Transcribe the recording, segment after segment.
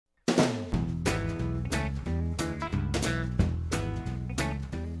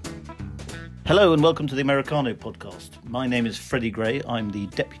Hello and welcome to the Americano podcast. My name is Freddie Gray. I'm the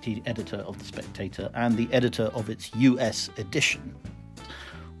deputy editor of The Spectator and the editor of its US edition.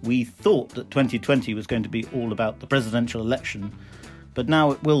 We thought that 2020 was going to be all about the presidential election, but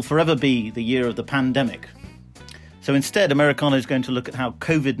now it will forever be the year of the pandemic. So instead, Americano is going to look at how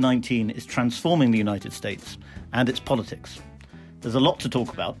COVID-19 is transforming the United States and its politics. There's a lot to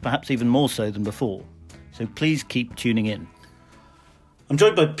talk about, perhaps even more so than before. So please keep tuning in. I'm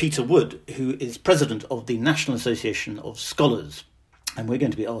joined by Peter Wood, who is president of the National Association of Scholars, and we're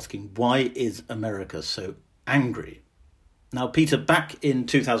going to be asking, why is America so angry? Now, Peter, back in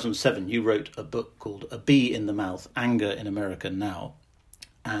 2007, you wrote a book called A Bee in the Mouth, Anger in America Now,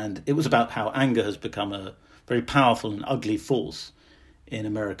 and it was about how anger has become a very powerful and ugly force in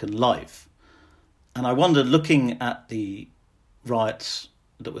American life. And I wonder, looking at the riots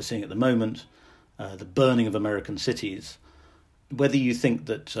that we're seeing at the moment, the burning of American cities, whether you think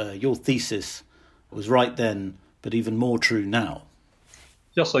that your thesis was right then, but even more true now.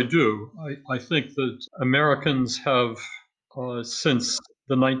 Yes, I do. I think that Americans have, since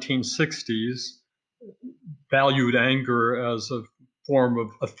the 1960s, valued anger as a form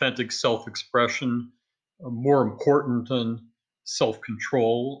of authentic self-expression, more important than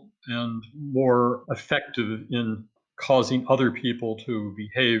self-control and more effective in causing other people to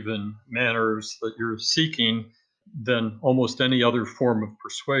behave in manners that you're seeking than almost any other form of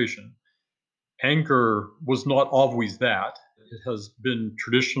persuasion. Anger was not always that. It has been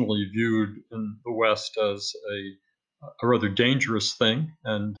traditionally viewed in the West as a rather dangerous thing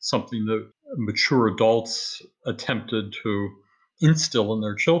and something that mature adults attempted to instill in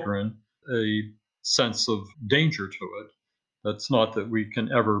their children a sense of danger to it. That's not that we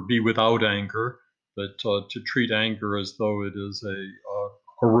can ever be without anger, but to treat anger as though it is a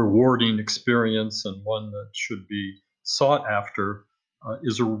rewarding experience and one that should be sought after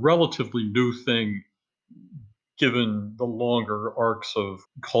is a relatively new thing given the longer arcs of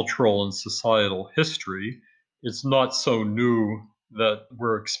cultural and societal history. It's not so new that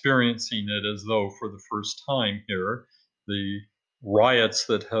we're experiencing it as though for the first time here. The riots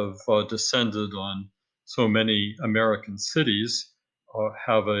that have descended on so many American cities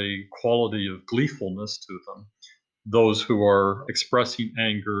have a quality of gleefulness to them. Those who are expressing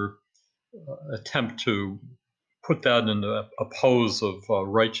anger attempt to put that in a pose of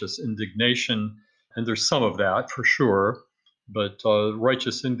righteous indignation, and there's some of that for sure, but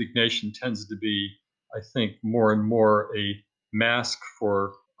righteous indignation tends to be, I think, more and more a mask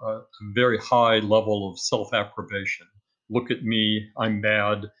for a very high level of self-approbation. Look at me, I'm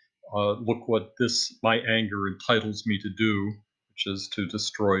mad. Look what my anger entitles me to do, which is to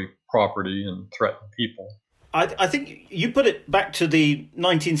destroy property and threaten people. I think you put it back to the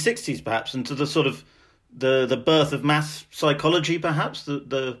 1960s, perhaps, and to the sort of the birth of mass psychology, perhaps,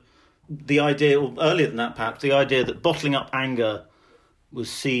 the idea, or earlier than that, perhaps, the idea that bottling up anger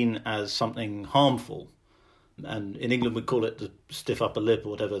was seen as something harmful. And in England, we'd call it the stiff upper lip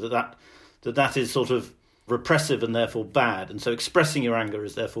or whatever, that is sort of repressive and therefore bad. And so expressing your anger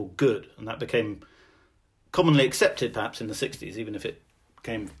is therefore good. And that became commonly accepted, perhaps, in the 60s, even if it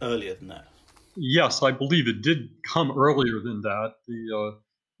came earlier than that. Yes, I believe it did come earlier than that. The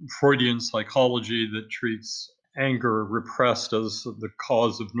Freudian psychology that treats anger repressed as the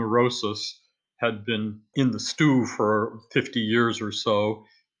cause of neurosis had been in the stew for 50 years or so.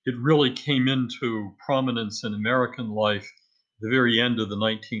 It really came into prominence in American life at the very end of the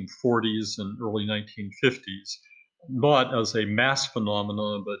 1940s and early 1950s, not as a mass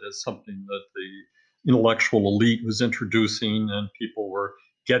phenomenon, but as something that the intellectual elite was introducing and people were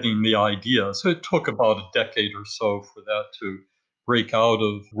getting the idea. So it took about a decade or so for that to break out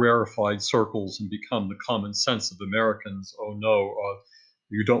of rarefied circles and become the common sense of Americans. Oh no,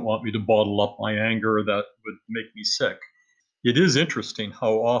 you don't want me to bottle up my anger, that would make me sick. It is interesting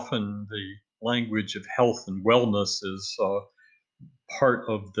how often the language of health and wellness is part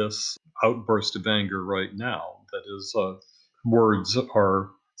of this outburst of anger right now. That is, words are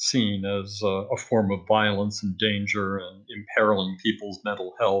seen as a form of violence and danger and imperiling people's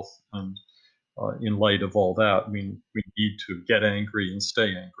mental health. And in light of all that, we need to get angry and stay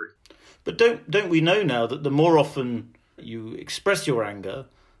angry. But don't we know now that the more often you express your anger,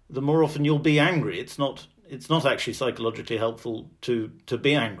 the more often you'll be angry? It's not actually psychologically helpful to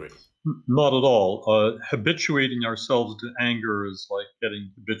be angry. Not at all. Habituating ourselves to anger is like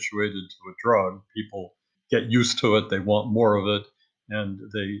getting habituated to a drug. People get used to it, they want more of it, and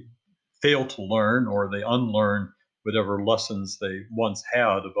they fail to learn or they unlearn whatever lessons they once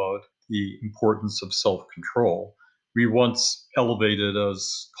had about the importance of self-control. We once elevated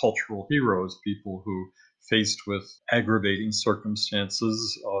as cultural heroes people who, faced with aggravating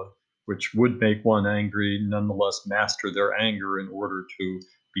circumstances, which would make one angry, nonetheless master their anger in order to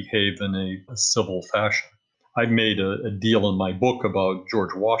behave in a civil fashion. I made a deal in my book about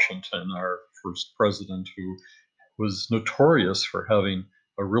George Washington, our first president, who was notorious for having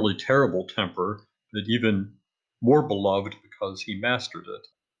a really terrible temper, but even more beloved because he mastered it.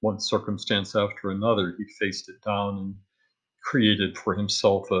 One circumstance after another, he faced it down and created for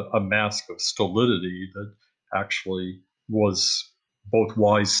himself a mask of stolidity that actually was both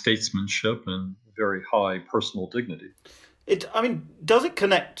wise statesmanship and very high personal dignity. Does it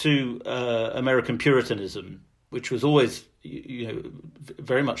connect to American Puritanism, which was always,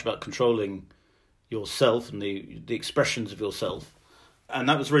 very much about controlling yourself and the expressions of yourself? And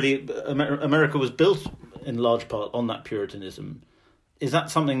that was really, America was built in large part on that Puritanism. Is that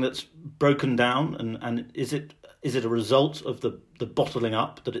something that's broken down, and is it a result of the bottling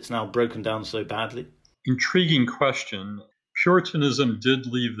up that it's now broken down so badly? Intriguing question. Puritanism did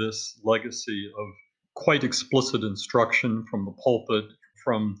leave this legacy of quite explicit instruction from the pulpit,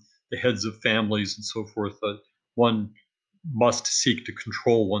 from the heads of families and so forth, that one must seek to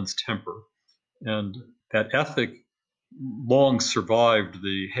control one's temper. And that ethic long survived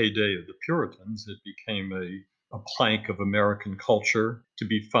the heyday of the Puritans. It became a plank of American culture to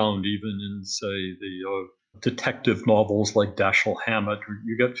be found even in, say, the detective novels like Dashiell Hammett.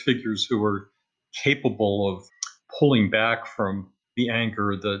 You get figures who are capable of pulling back from the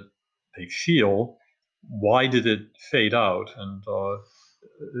anger that they feel. Why did it fade out? And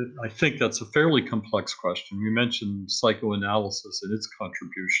I think that's a fairly complex question. You mentioned psychoanalysis and its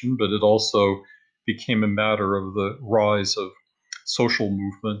contribution, but it also became a matter of the rise of social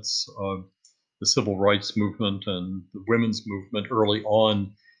movements. The civil rights movement and the women's movement early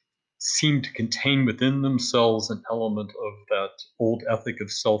on seemed to contain within themselves an element of that old ethic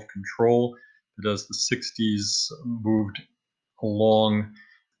of self-control. But as the 60s moved along,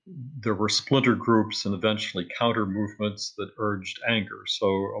 there were splinter groups and eventually counter movements that urged anger. So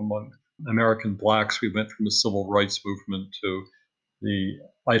among American blacks, we went from the civil rights movement to the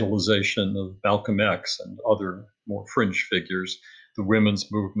idolization of Malcolm X and other more fringe figures. The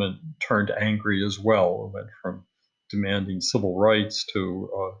women's movement turned angry as well. It went from demanding civil rights to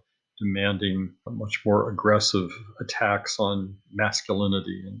demanding much more aggressive attacks on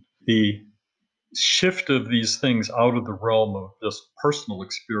masculinity. And the shift of these things out of the realm of just personal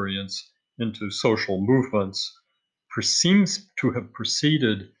experience into social movements seems to have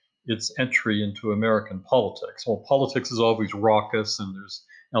preceded its entry into American politics. Well, politics is always raucous and there's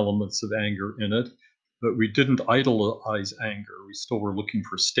elements of anger in it, but we didn't idolize anger. We still were looking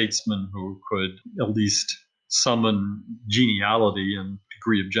for statesmen who could at least summon geniality and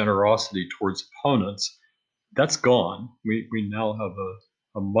degree of generosity towards opponents. That's gone. We now have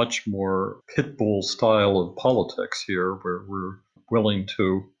a much more pit bull style of politics here, where we're willing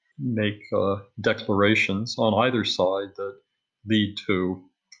to make declarations on either side that lead to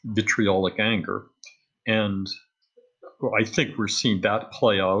vitriolic anger. And I think we're seeing that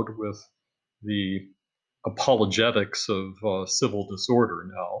play out with the apologetics of civil disorder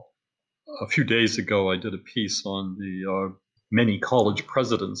now. A few days ago, I did a piece on the many college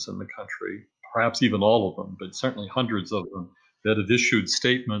presidents in the country, perhaps even all of them, but certainly hundreds of them, that have issued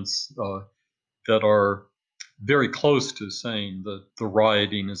statements that are very close to saying that the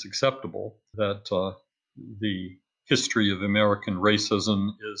rioting is acceptable, that the history of American racism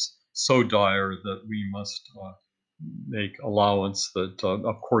is so dire that we must make allowance that,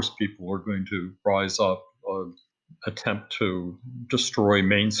 of course, people are going to rise up, attempt to destroy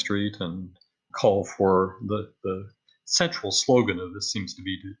Main Street, and call for the central slogan of this seems to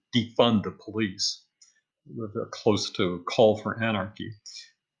be to defund the police. They're close to call for anarchy.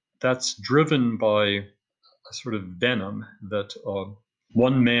 That's driven by a sort of venom that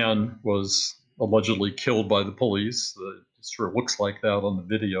one man was allegedly killed by the police. It sort of looks like that on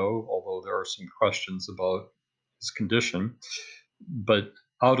the video, although there are some questions about his condition. But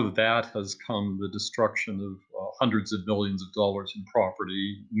out of that has come the destruction of hundreds of millions of dollars in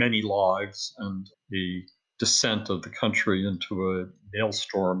property, many lives, and the descent of the country into a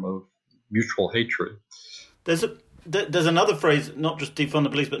maelstrom of mutual hatred. There's another phrase, not just defund the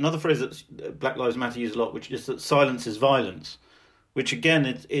police, but another phrase that Black Lives Matter use a lot, which is that silence is violence, which again,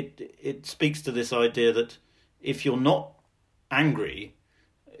 it speaks to this idea that if you're not angry,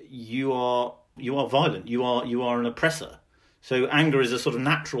 you are violent, you are an oppressor. So anger is a sort of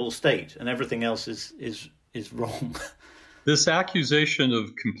natural state, and everything else is wrong. This accusation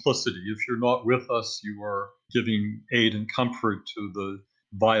of complicity, if you're not with us, you are giving aid and comfort to the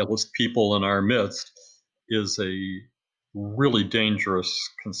vilest people in our midst, is a really dangerous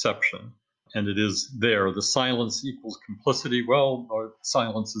conception. and it is there. The silence equals complicity. Well,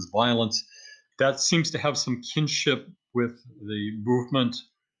 silence is violence. That seems to have some kinship with the movement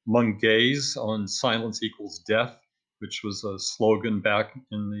among gays on silence equals death, which was a slogan back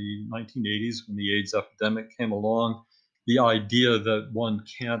in the 1980s when the AIDS epidemic came along. The idea that one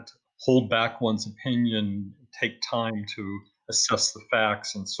can't hold back one's opinion, take time to assess the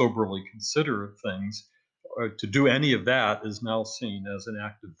facts and soberly consider things, to do any of that is now seen as an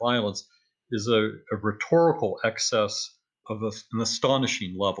act of violence, is a rhetorical excess of an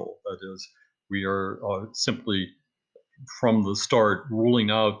astonishing level. That is, we are simply from the start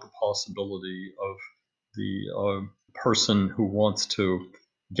ruling out the possibility of the person who wants to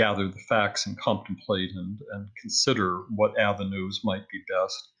gather the facts and contemplate and consider what avenues might be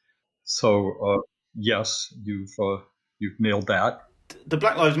best. So yes, you've nailed that. The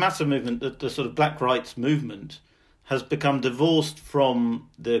Black Lives Matter movement, the sort of black rights movement, has become divorced from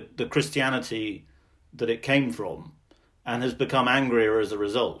the Christianity that it came from, and has become angrier as a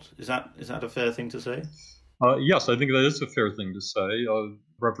result. Is that a fair thing to say? Yes, I think that is a fair thing to say.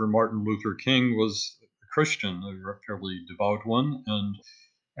 Reverend Martin Luther King was a Christian, a fairly devout one, and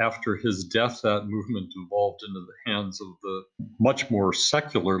after his death, that movement devolved into the hands of the much more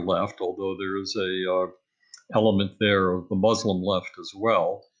secular left, although there is a element there of the Muslim left as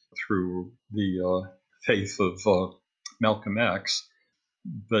well through the faith of Malcolm X.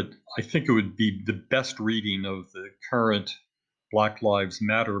 But I think it would be the best reading of the current Black Lives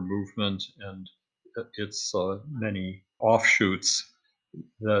Matter movement and its many offshoots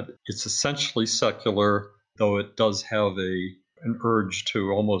that it's essentially secular, though it does have an urge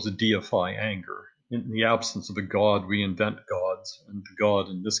to almost deify anger. In the absence of a god, we invent gods, and the god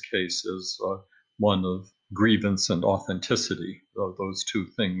in this case is one of grievance and authenticity, those two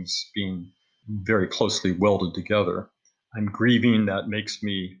things being very closely welded together. I'm grieving, that makes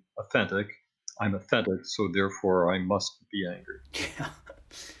me authentic. I'm authentic, so therefore I must be angry. Yeah.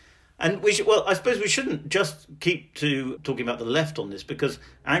 And I suppose we shouldn't just keep to talking about the left on this, because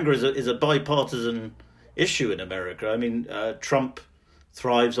anger is a bipartisan issue in America. I mean, Trump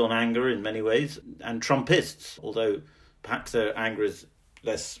thrives on anger in many ways, and Trumpists, although perhaps their anger is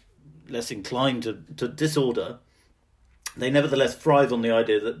less inclined to disorder, they nevertheless thrive on the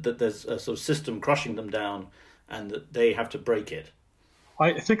idea that there's a sort of system crushing them down and that they have to break it.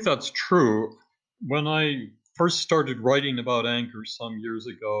 I think that's true. When I first started writing about anger some years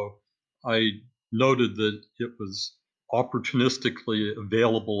ago, I noted that it was opportunistically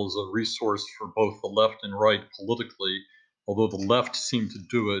available as a resource for both the left and right politically, although the left seemed to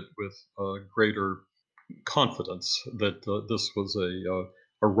do it with greater confidence that this was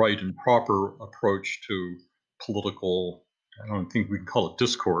a right and proper approach to political, I don't think we can call it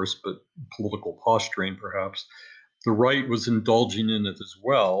discourse, but political posturing perhaps. The right was indulging in it as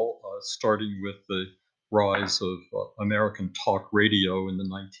well, starting with the rise of American talk radio in the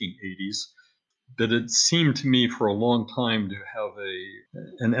 1980s. But it seemed to me for a long time to have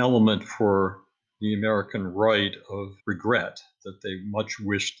an element for the American right of regret, that they much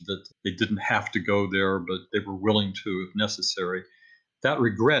wished that they didn't have to go there, but they were willing to if necessary. That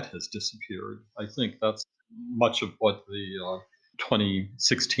regret has disappeared. I think that's much of what the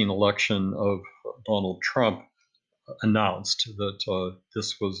 2016 election of Donald Trump announced, that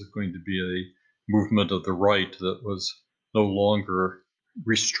this was going to be a movement of the right that was no longer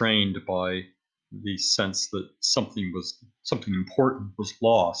restrained by the sense that something important was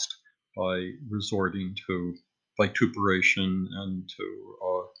lost by resorting to vituperation and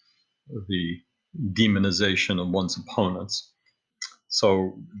to the demonization of one's opponents.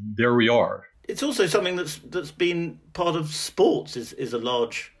 So there we are. It's also something that's been part of sports is a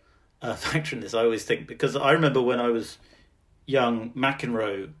large factor in this, I always think, because I remember when I was young,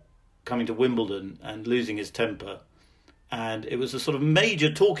 McEnroe coming to Wimbledon and losing his temper, and it was a sort of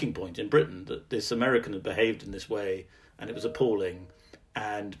major talking point in Britain that this American had behaved in this way, and it was appalling,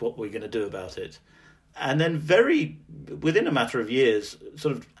 and what were we going to do about it? And then within a matter of years,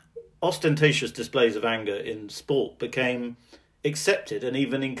 sort of ostentatious displays of anger in sport became accepted and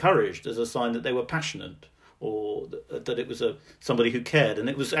even encouraged as a sign that they were passionate, or that it was somebody who cared, and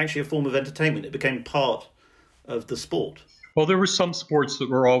it was actually a form of entertainment. It became part of the sport. Well, there were some sports that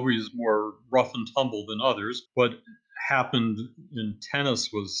were always more rough and tumble than others. What happened in tennis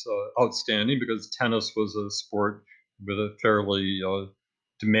was outstanding, because tennis was a sport with a fairly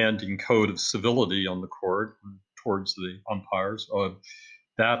demanding code of civility on the court towards the umpires.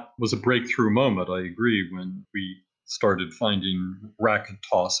 That was a breakthrough moment, I agree, when we started finding racket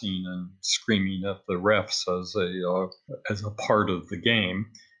tossing and screaming at the refs as a part of the game.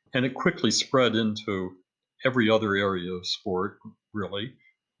 And it quickly spread into every other area of sport, really.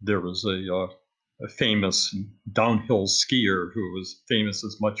 There was a famous downhill skier who was famous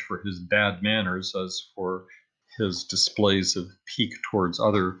as much for his bad manners as for his displays of pique towards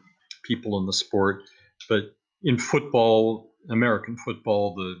other people in the sport. But in football, American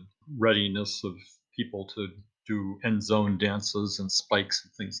football, the readiness of people to do end zone dances and spikes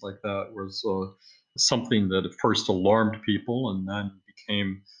and things like that was something that at first alarmed people and then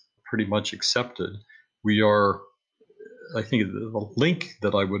became pretty much accepted. We are, I think, the link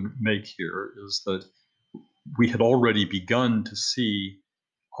that I would make here is that we had already begun to see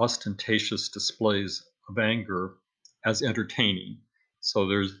ostentatious displays of anger as entertaining. So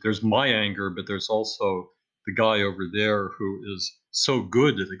there's my anger, but there's also the guy over there who is so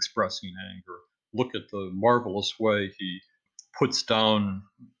good at expressing anger. Look at the marvelous way he puts down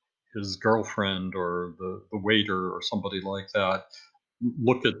his girlfriend or the waiter or somebody like that.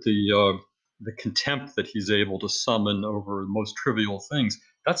 Look at the contempt that he's able to summon over the most trivial things.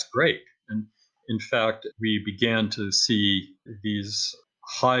 That's great. And in fact, we began to see these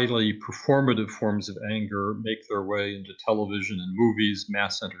highly performative forms of anger make their way into television and movies,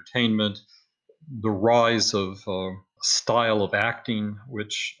 mass entertainment, the rise of a style of acting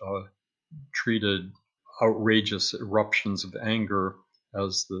which treated outrageous eruptions of anger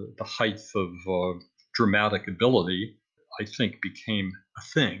as the height of dramatic ability, I think became a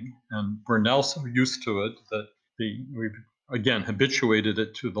thing. And we're now so used to it that we've, again, habituated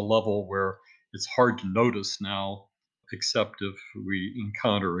it to the level where it's hard to notice now, except if we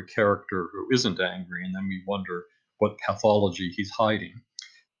encounter a character who isn't angry, and then we wonder what pathology he's hiding.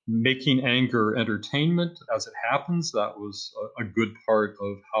 Making anger entertainment, as it happens, that was a good part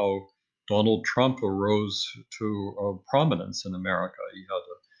of how Donald Trump arose to prominence in America. He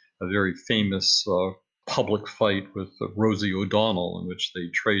had a very famous public fight with Rosie O'Donnell, in which they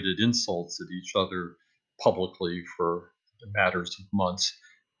traded insults at each other publicly for matters of months.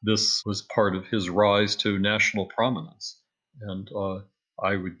 This was part of his rise to national prominence. And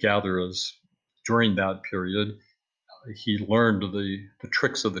I would gather as during that period, he learned the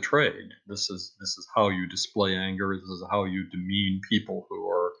tricks of the trade. This is how you display anger. This is how you demean people who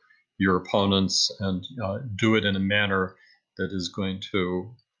are your opponents, and do it in a manner that is going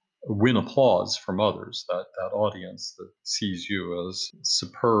to win applause from others. That audience that sees you as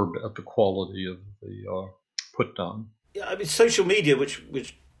superb at the quality of the put down. Yeah, I mean, social media,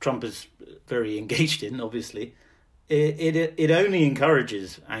 which Trump is very engaged in, obviously, it only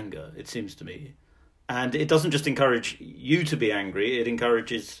encourages anger. It seems to me. And it doesn't just encourage you to be angry; it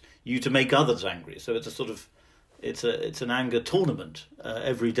encourages you to make others angry. So it's a sort of it's an anger tournament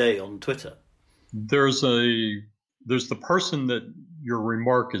every day on Twitter. There's the person that your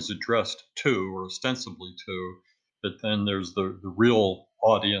remark is addressed to, or ostensibly to, but then there's the real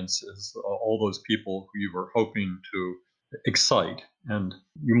audience is all those people who you were hoping to excite, and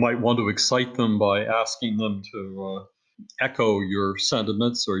you might want to excite them by asking them to echo your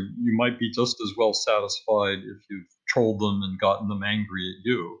sentiments, or you might be just as well satisfied if you've trolled them and gotten them angry at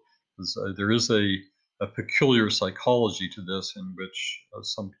you. There is a peculiar psychology to this in which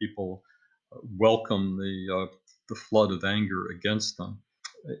some people welcome the flood of anger against them.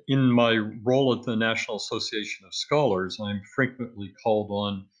 In my role at the National Association of Scholars, I'm frequently called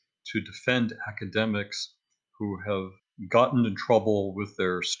on to defend academics who have gotten in trouble with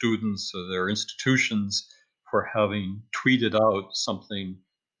their students or their institutions for having tweeted out something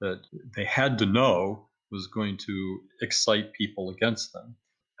that they had to know was going to excite people against them.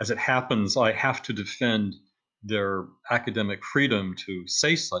 As it happens, I have to defend their academic freedom to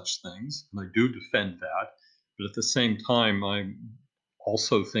say such things, and I do defend that. But at the same time, I'm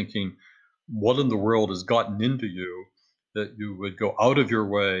also thinking, what in the world has gotten into you that you would go out of your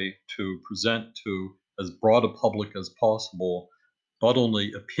way to present to as broad a public as possible not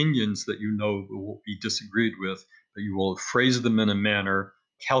only opinions that you know will be disagreed with, but you will phrase them in a manner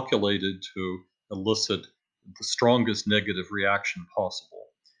calculated to elicit the strongest negative reaction possible.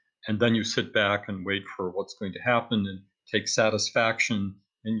 And then you sit back and wait for what's going to happen and take satisfaction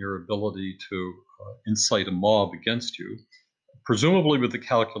in your ability to incite a mob against you. Presumably with the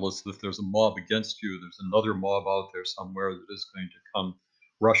calculus that if there's a mob against you, there's another mob out there somewhere that is going to come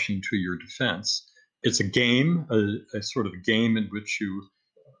rushing to your defense. It's a game, a sort of game in which you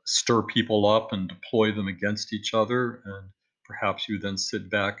stir people up and deploy them against each other. And perhaps you then sit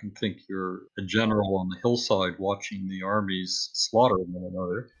back and think you're a general on the hillside watching the armies slaughter one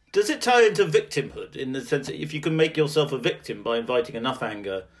another. Does it tie into victimhood in the sense that if you can make yourself a victim by inviting enough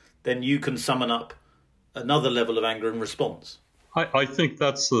anger, then you can summon up another level of anger in response? I think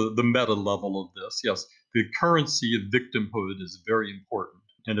that's the meta level of this. Yes, the currency of victimhood is very important,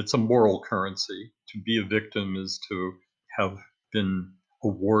 and it's a moral currency. To be a victim is to have been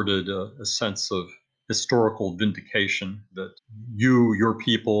awarded a sense of historical vindication that you, your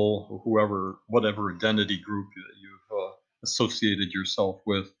people, whoever, whatever identity group that you've associated yourself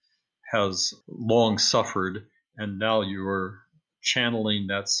with, has long suffered, and now you're channeling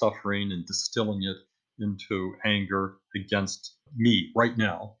that suffering and distilling it into anger against me right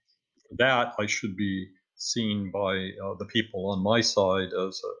now. For that, I should be seen by the people on my side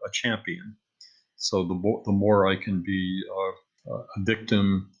as a champion. So the more I can be a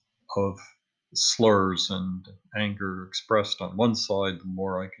victim of slurs and anger expressed on one side, the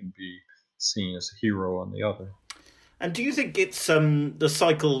more I can be seen as a hero on the other. And do you think it's the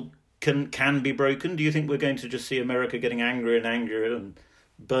cycle can be broken? Do you think we're going to just see America getting angrier and angrier and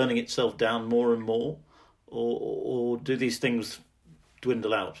burning itself down more and more, or do these things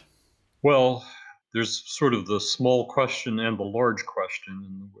dwindle out? Well, there's sort of the small question and the large question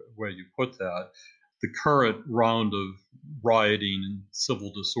in the way you put that. The current round of rioting and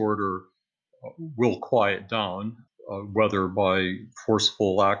civil disorder will quiet down, whether by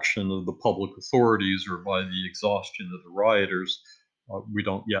forceful action of the public authorities or by the exhaustion of the rioters. We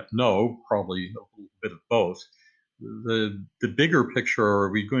don't yet know, probably a little bit of both. The bigger picture, are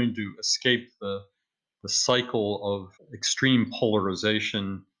we going to escape the cycle of extreme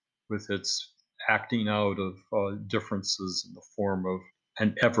polarization with its acting out of differences in the form of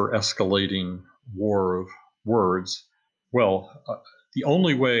an ever escalating war of words? Well, the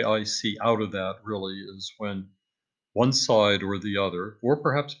only way I see out of that really is when one side or the other, or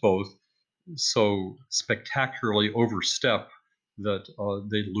perhaps both, so spectacularly overstep that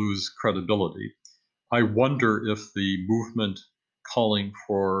they lose credibility. I wonder if the movement calling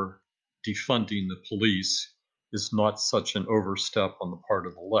for defunding the police is not such an overstep on the part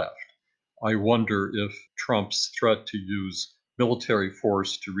of the left. I wonder if Trump's threat to use military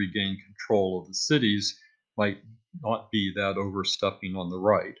force to regain control of the cities might not be that overstepping on the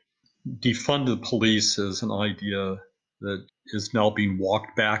right. Defund the police is an idea that is now being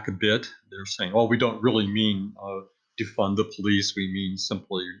walked back a bit. They're saying, oh, we don't really mean defund the police, we mean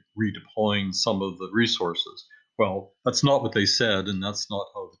simply redeploying some of the resources. Well, that's not what they said, and that's not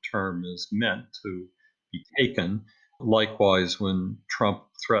how the term is meant to be taken. Likewise, when Trump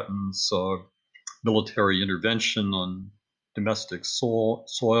threatens military intervention on domestic soil,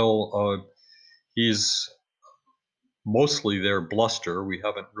 he's mostly their bluster. We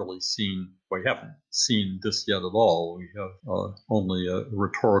haven't seen this yet at all. We have only a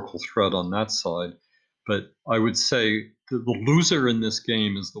rhetorical threat on that side. But I would say the loser in this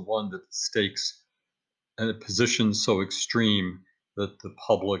game is the one that stakes at a position so extreme that the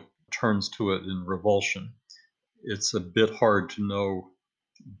public turns to it in revulsion. It's a bit hard to know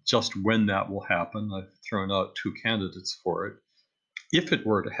just when that will happen. I've thrown out two candidates for it. If it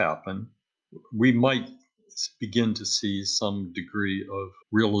were to happen, we might begin to see some degree of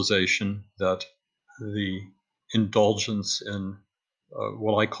realization that the indulgence in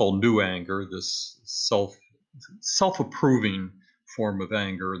what I call new anger, this self-approving form of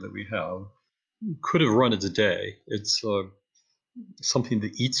anger that we have, could have run its day. It's something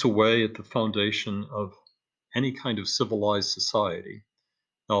that eats away at the foundation of any kind of civilized society.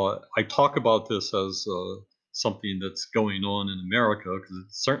 Now, I talk about this as something that's going on in America because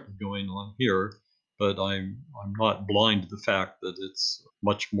it's certainly going on here, but I'm not blind to the fact that it's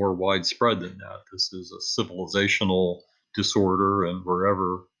much more widespread than that. This is a civilizational disorder, and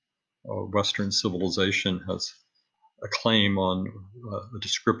wherever Western civilization has a claim on a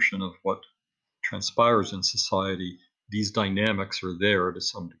description of what transpires in society, these dynamics are there to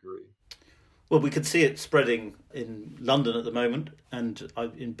some degree. Well, we could see it spreading in London at the moment and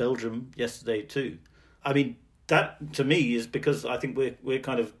in Belgium yesterday too. I mean, that to me is because I think we're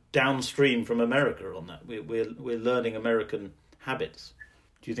kind of downstream from America on that. We're learning American habits.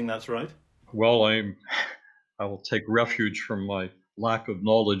 Do you think that's right? Well, I will take refuge from my lack of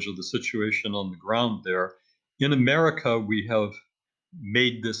knowledge of the situation on the ground there. In America, we have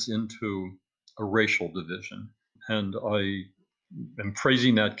made this into a racial division, and I am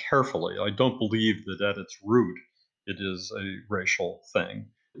phrasing that carefully. I don't believe that at its root it is a racial thing,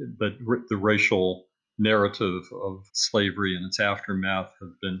 but the racial narrative of slavery and its aftermath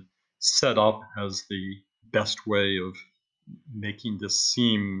have been set up as the best way of making this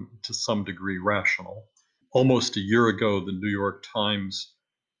seem to some degree rational. Almost a year ago, the New York Times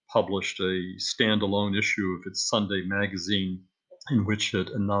published a standalone issue of its Sunday magazine in which it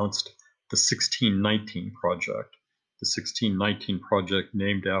announced the 1619 Project. The 1619 Project,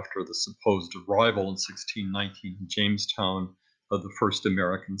 named after the supposed arrival in 1619 in Jamestown of the first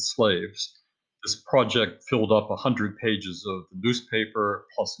American slaves. This project filled up 100 pages of the newspaper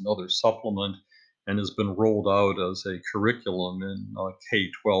plus another supplement, and has been rolled out as a curriculum in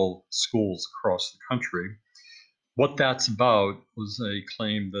K-12 schools across the country. What that's about was a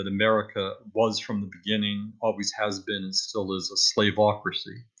claim that America was from the beginning, always has been, and still is a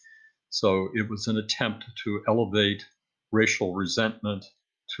slaveocracy. So it was an attempt to elevate racial resentment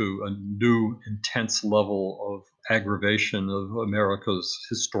to a new intense level of aggravation of America's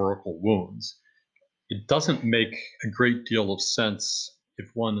historical wounds. It doesn't make a great deal of sense if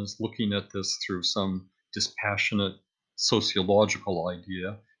one is looking at this through some dispassionate sociological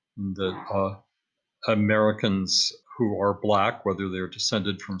idea that Americans who are Black, whether they're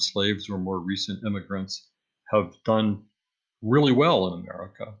descended from slaves or more recent immigrants, have done really well in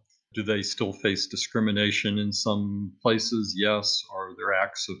America. Do they still face discrimination in some places? Yes. Are there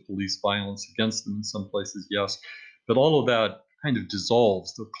acts of police violence against them in some places? Yes. But all of that kind of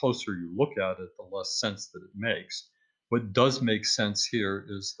dissolves the closer you look at it, the less sense that it makes. What does make sense here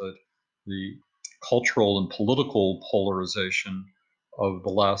is that the cultural and political polarization of the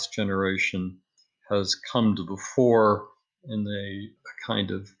last generation has come to the fore in a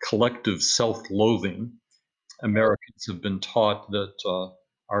kind of collective self-loathing. Americans have been taught that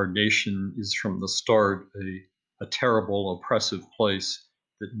our nation is from the start a terrible, oppressive place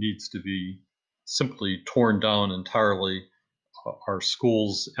that needs to be simply torn down entirely. Our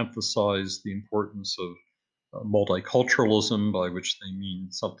schools emphasize the importance of multiculturalism, by which they mean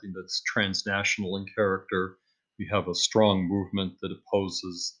something that's transnational in character. We have a strong movement that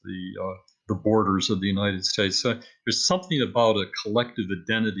opposes the borders of the United States. So there's something about a collective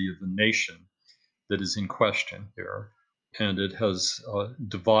identity of the nation that is in question here, and it has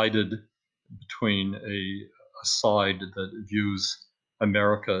divided between a side that views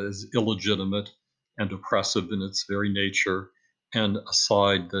America as illegitimate and oppressive in its very nature, and a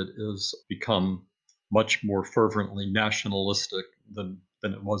side that has become much more fervently nationalistic than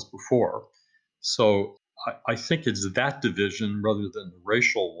it was before. So I think it's that division rather than the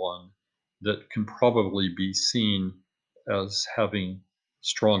racial one that can probably be seen as having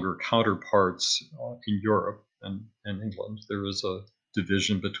stronger counterparts in Europe and England. There is a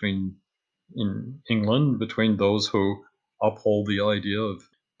division in England between those who uphold the idea of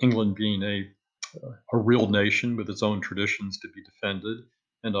England being a real nation with its own traditions to be defended,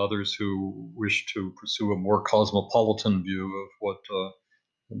 and others who wish to pursue a more cosmopolitan view of what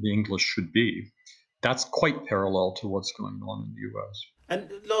the English should be. That's quite parallel to what's going on in the US.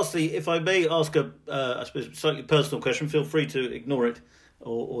 And lastly, if I may ask I suppose, slightly personal question, feel free to ignore it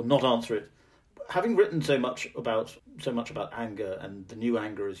or not answer it. Having written so much about anger and the new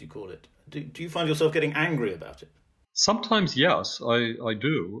anger, as you call it, do you find yourself getting angry about it? Sometimes, yes, I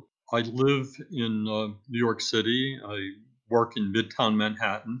do. I live in New York City. I work in Midtown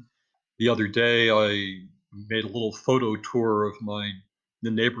Manhattan. The other day, I made a little photo tour of the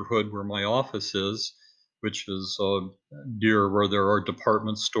neighborhood where my office is, which is near where there are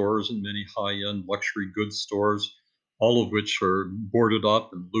department stores and many high-end luxury goods stores, all of which are boarded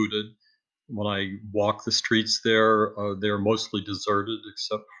up and looted. When I walk the streets there, they're mostly deserted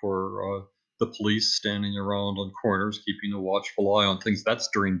except for the police standing around on corners, keeping a watchful eye on things. That's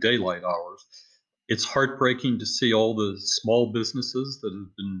during daylight hours. It's heartbreaking to see all the small businesses that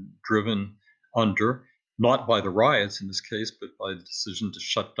have been driven under, not by the riots in this case, but by the decision to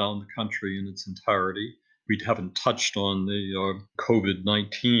shut down the country in its entirety. We haven't touched on the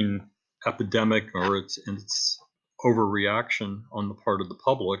COVID-19 epidemic or its overreaction on the part of the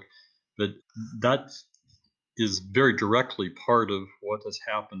public, but that is very directly part of what has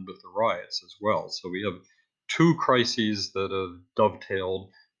happened with the riots as well. So we have two crises that have dovetailed.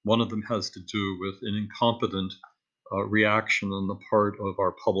 One of them has to do with an incompetent reaction on the part of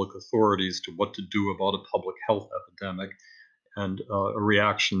our public authorities to what to do about a public health epidemic, and a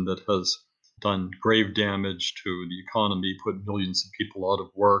reaction that has done grave damage to the economy, put millions of people out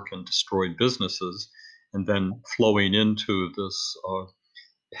of work, and destroyed businesses, and then flowing into this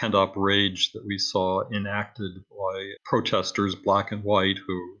pent-up rage that we saw enacted by protesters, black and white,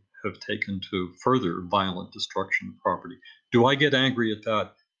 who have taken to further violent destruction of property. Do I get angry at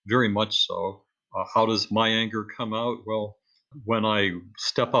that? Very much so. How does my anger come out? Well, when I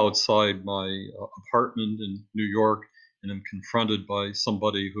step outside my apartment in New York and am confronted by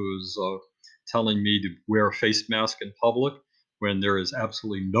somebody who's telling me to wear a face mask in public, when there is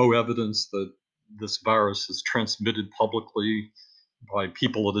absolutely no evidence that this virus is transmitted publicly by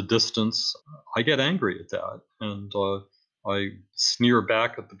people at a distance, I get angry at that. And I sneer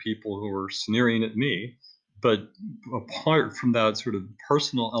back at the people who are sneering at me. But apart from that sort of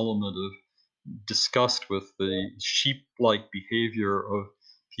personal element of disgust with the sheep-like behavior of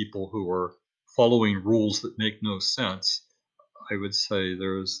people who are following rules that make no sense, I would say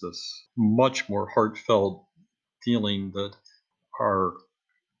there is this much more heartfelt feeling that our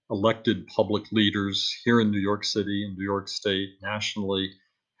elected public leaders here in New York City, in New York State, nationally,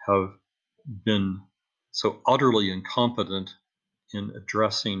 have been so utterly incompetent in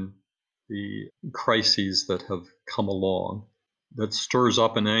addressing the crises that have come along. That stirs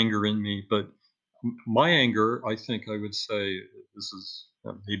up an anger in me, but my anger, I think I would say, this is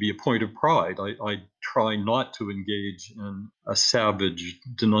maybe a point of pride. I try not to engage in a savage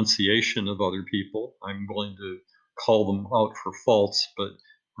denunciation of other people. I'm willing to call them out for faults, but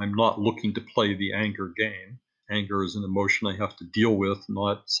I'm not looking to play the anger game. Anger is an emotion I have to deal with,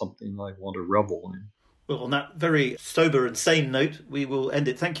 not something I want to revel in. Well, on that very sober and sane note, we will end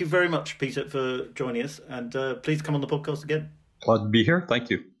it. Thank you very much, Peter, for joining us, and please come on the podcast again. Glad to be here.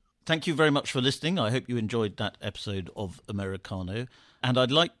 Thank you. Thank you very much for listening. I hope you enjoyed that episode of Americano. And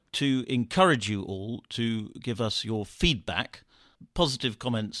I'd like to encourage you all to give us your feedback, positive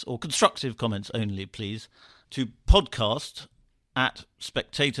comments or constructive comments only, please, to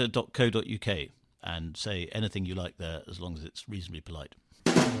podcast@spectator.co.uk and say anything you like there as long as it's reasonably polite.